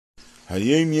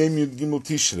Hayom Yom Yud Gimel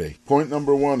Tishrei. Point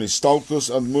number 1 is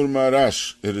Stalkus Admur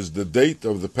Maharash. It is the date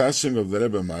of the passing of the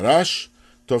Rebbe Maharash,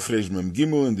 Tofresh Mem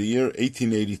Gimel, in the year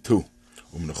 1882.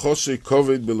 Nechosei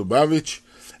Kovid Lubavitch,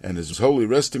 and his holy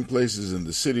resting place is in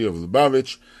the city of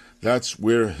Lubavitch. That's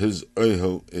where his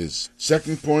oihel is.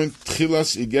 Second point,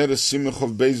 Tchilas Iggeres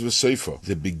Sichos Beis v'Seifo.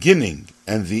 The beginning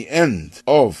and the end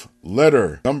of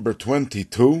letter number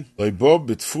 22, Leibo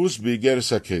B'Tfus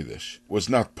Iggeres HaKodesh, was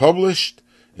not published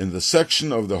in the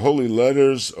section of the holy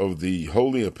letters of the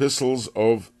holy epistles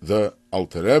of the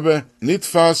Alter Rebbe.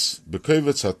 Nitfas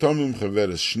B'Kovetz HaTamim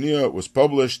Cheveres Shnia was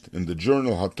published in the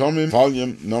journal HaTamim,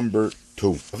 volume number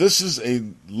 2. This is a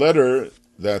letter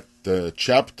that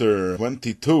chapter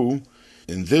 22,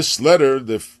 in this letter,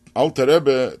 the Alter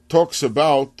Rebbe talks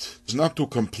about not to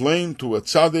complain to a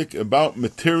tzaddik about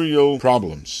material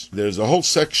problems. There's a whole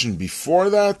section before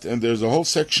that, and there's a whole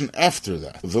section after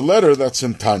that. The letter that's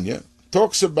in Tanya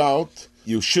talks about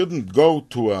you shouldn't go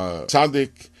to a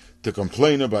tzaddik to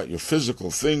complain about your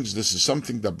physical things. This is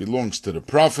something that belongs to the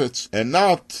prophets and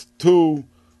not to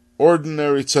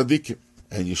ordinary tzaddikim.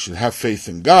 And you should have faith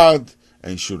in God,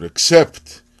 and you should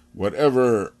accept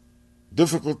whatever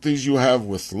difficulties you have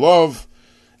with love,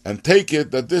 and take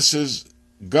it that this is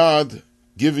God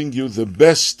giving you the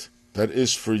best that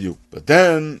is for you. But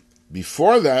then,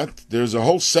 before that, there's a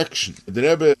whole section. The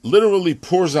Rebbe literally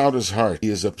pours out his heart. He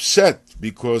is upset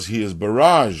because he is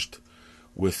barraged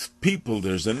with people.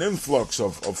 There's an influx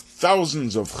of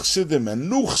thousands of chassidim and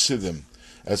new chassidim,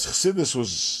 as chassidus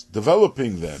was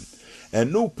developing then.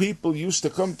 And new people used to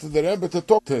come to the Rebbe to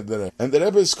talk to the Rebbe. And the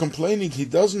Rebbe is complaining he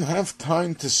doesn't have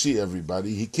time to see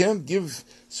everybody. He can't give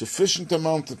sufficient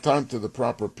amount of time to the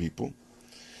proper people.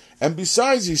 And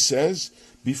besides, he says,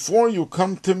 before you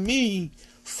come to me,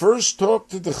 first talk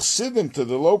to the chassidim, to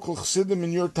the local chassidim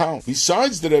in your town.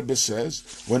 Besides, the Rebbe says,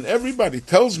 when everybody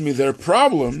tells me their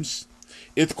problems,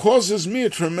 it causes me a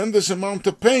tremendous amount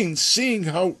of pain seeing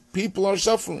how people are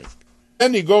suffering.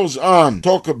 Then he goes on to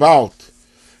talk about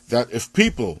that if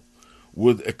people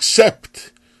would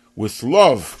accept with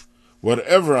love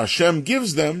whatever Hashem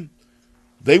gives them,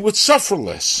 they would suffer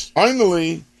less.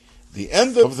 Finally, the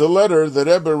end of the letter, the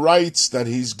Rebbe writes that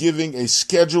he's giving a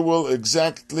schedule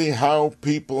exactly how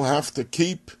people have to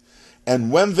keep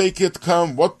and when they could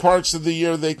come, what parts of the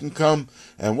year they can come,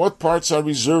 and what parts are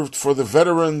reserved for the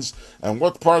veterans, and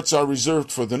what parts are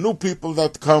reserved for the new people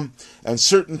that come, and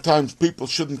certain times people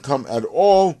shouldn't come at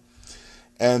all.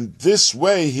 And this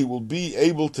way he will be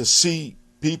able to see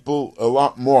people a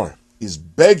lot more. He's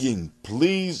begging,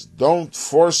 please don't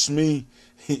force me.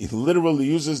 He literally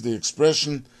uses the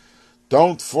expression,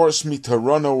 don't force me to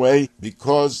run away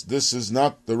because this is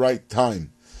not the right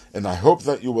time. And I hope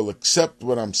that you will accept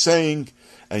what I'm saying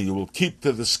and you will keep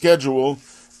to the schedule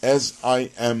as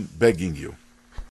I am begging you.